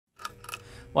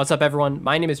What's up everyone,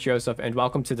 my name is Joseph and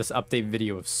welcome to this update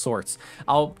video of sorts.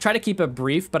 I'll try to keep it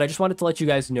brief, but I just wanted to let you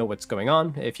guys know what's going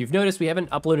on. If you've noticed, we haven't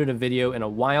uploaded a video in a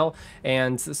while,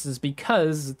 and this is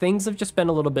because things have just been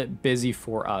a little bit busy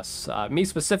for us. Me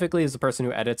specifically as the person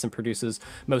who edits and produces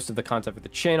most of the content for the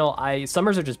channel,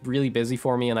 summers are just really busy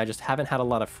for me and I just haven't had a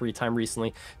lot of free time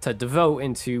recently to devote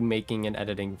into making and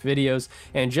editing videos.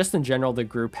 And just in general, the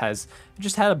group has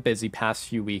just had a busy past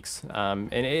few weeks,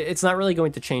 and it's not really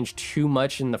going to change too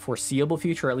much in the foreseeable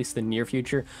future, or at least the near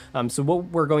future. So what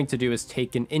we're going to do is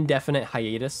take an indefinite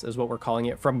hiatus, is what we're calling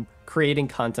it, from creating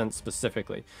content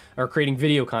specifically, or creating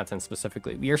video content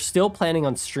specifically. We are still planning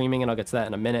on streaming, and I'll get to that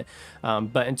in a minute.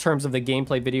 But in terms of the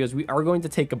gameplay videos, we are going to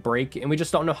take a break, and we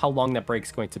just don't know how long that break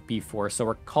is going to be for. So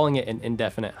we're calling it an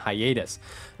indefinite hiatus.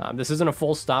 This isn't a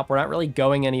full stop. We're not really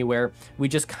going anywhere. We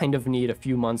just kind of need a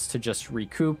few months to just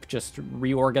recoup, just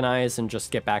reorganize, and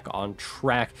just get back on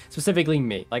track. Specifically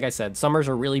me. Like I said, summers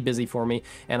are really busy for me,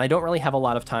 and I don't really have a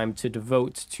lot of time to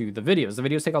devote to the videos. The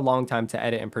videos take a long time to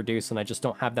edit and produce, and I just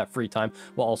don't have that free time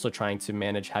while also trying to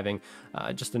manage having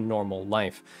just a normal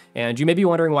life. And you may be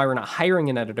wondering why we're not hiring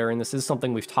an editor, and this is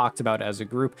something we've talked about as a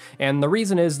group. And the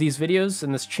reason is these videos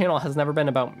and this channel has never been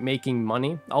about making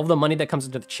money. All of the money that comes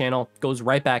into the channel goes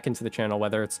right back into the channel,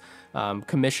 whether it's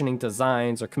commissioning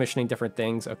designs or commissioning different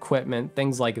things, equipment,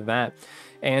 things like that.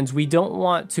 And we don't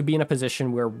want to be in a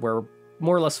position where we're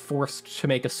more or less forced to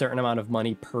make a certain amount of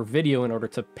money per video in order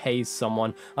to pay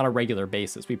someone on a regular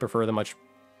basis. We prefer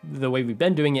the way we've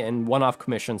been doing it in one-off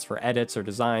commissions for edits or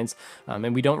designs,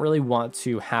 and we don't really want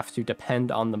to have to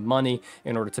depend on the money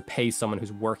in order to pay someone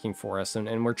who's working for us,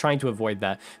 and we're trying to avoid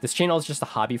that. This channel is just a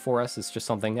hobby for us. It's just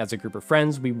something as a group of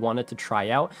friends we wanted to try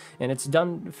out, and it's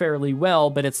done fairly well,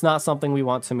 but it's not something we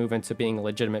want to move into being a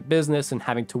legitimate business and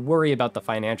having to worry about the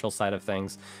financial side of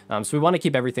things. So we want to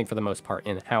keep everything for the most part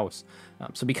in-house.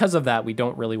 So because of that, we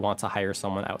don't really want to hire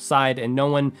someone outside, and no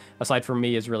one aside from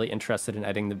me is really interested in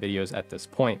editing the videos at this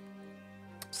point.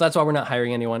 So that's why we're not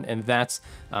hiring anyone, and that's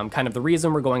kind of the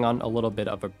reason we're going on a little bit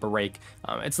of a break.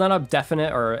 It's not a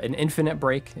definite or an infinite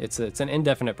break, it's an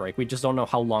indefinite break. We just don't know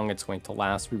how long it's going to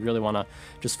last. We really want to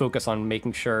just focus on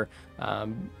making sure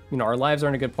our lives are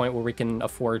in a good point where we can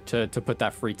afford to put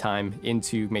that free time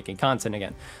into making content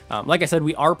again. Like I said,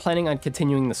 we are planning on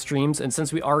continuing the streams, and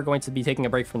since we are going to be taking a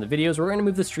break from the videos, we're going to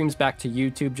move the streams back to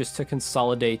YouTube just to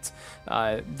consolidate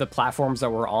the platforms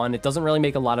that we're on. It doesn't really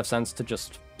make a lot of sense to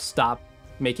just stop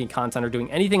making content or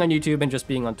doing anything on YouTube and just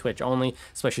being on Twitch only,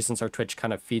 especially since our Twitch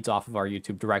kind of feeds off of our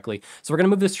YouTube directly. So we're going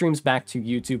to move the streams back to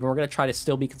YouTube, and we're going to try to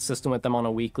still be consistent with them on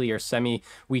a weekly or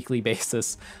semi-weekly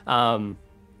basis. So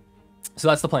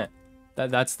that's the plan.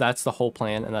 That's the whole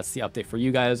plan, and that's the update for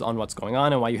you guys on what's going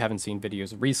on and why you haven't seen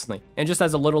videos recently. And just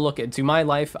as a little look into my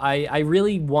life, I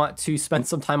really want to spend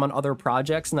some time on other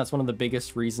projects, and that's one of the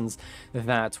biggest reasons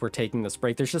that we're taking this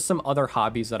break. There's just some other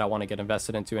hobbies that I want to get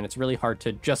invested into, and it's really hard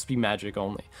to just be Magic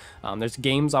only. There's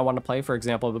games I want to play. For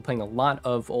example, I've been playing a lot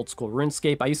of old school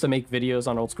RuneScape. I used to make videos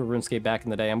on old school RuneScape back in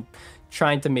the day. I'm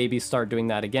trying to maybe start doing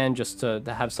that again, just to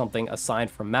have something aside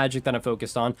from Magic that I'm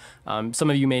focused on. Some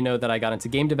of you may know that I got into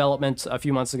game development a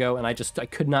few months ago, and I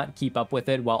could not keep up with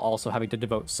it while also having to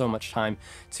devote so much time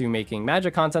to making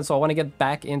Magic content. So I want to get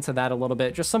back into that a little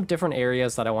bit, just some different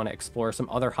areas that I want to explore, some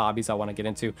other hobbies I want to get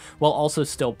into, while also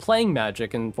still playing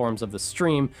Magic in forms of the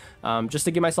stream, just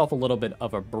to give myself a little bit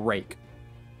of a break.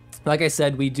 Like I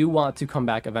said, we do want to come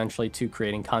back eventually to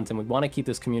creating content. We want to keep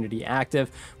this community active.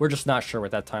 We're just not sure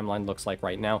what that timeline looks like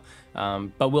right now.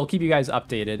 But we'll keep you guys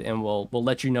updated, and we'll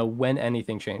let you know when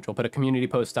anything changes. We'll put a community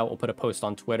post out. We'll put a post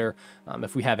on Twitter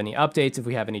if we have any updates, if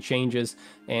we have any changes.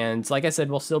 And like I said,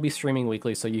 we'll still be streaming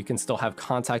weekly, so you can still have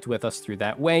contact with us through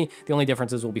that way. The only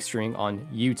difference is we'll be streaming on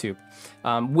YouTube.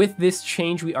 With this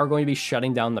change, we are going to be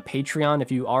shutting down the Patreon.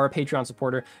 If you are a Patreon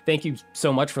supporter, thank you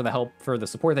so much for the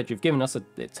support that you've given us.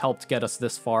 It's helped get us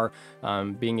this far,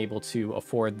 being able to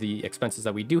afford the expenses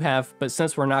that we do have. But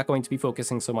since we're not going to be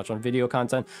focusing so much on video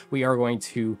content, we are going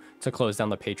to close down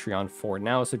the Patreon for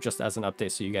now. So just as an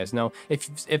update, so you guys know,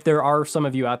 if there are some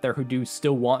of you out there who do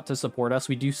still want to support us,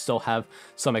 we do still have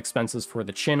some expenses for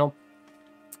the channel.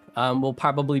 We'll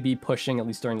probably be pushing, at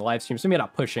least during the live streams, maybe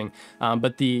not pushing,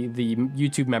 but the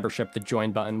YouTube membership, the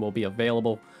join button, will be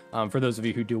available for those of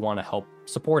you who do want to help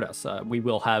support us. We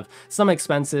will have some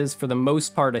expenses. For the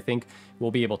most part, I think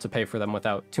we'll be able to pay for them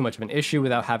without too much of an issue,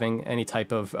 without having any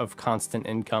type of constant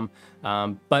income.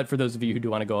 But for those of you who do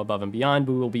want to go above and beyond,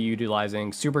 we will be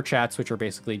utilizing super chats, which are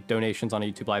basically donations on a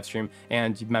YouTube live stream,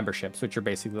 and memberships, which are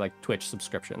basically like Twitch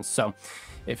subscriptions. So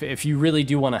if you really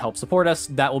do want to help support us,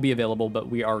 that will be available, but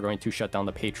we are going to shut down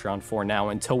the Patreon for now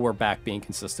until we're back being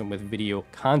consistent with video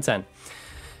content.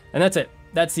 And that's it.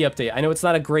 that's the update. I know it's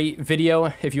not a great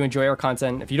video if you enjoy our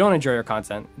content. If you don't enjoy our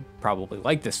content, probably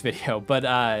like this video,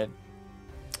 but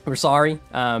we're sorry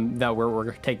that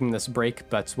we're taking this break,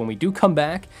 but when we do come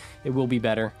back, it will be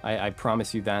better. I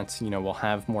promise you that. You know, we'll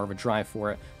have more of a drive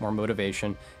for it, more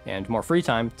motivation, and more free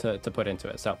time to put into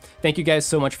it. So thank you guys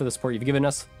so much for the support you've given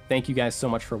us. Thank you guys so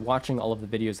much for watching all of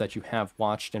the videos that you have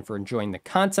watched and for enjoying the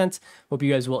content. Hope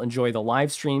you guys will enjoy the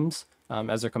live streams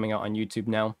as they're coming out on YouTube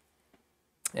now.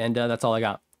 And that's all I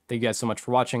got. Thank you guys so much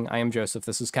for watching. I am Joseph.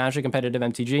 This is Casually Competitive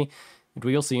MTG, and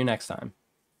we will see you next time.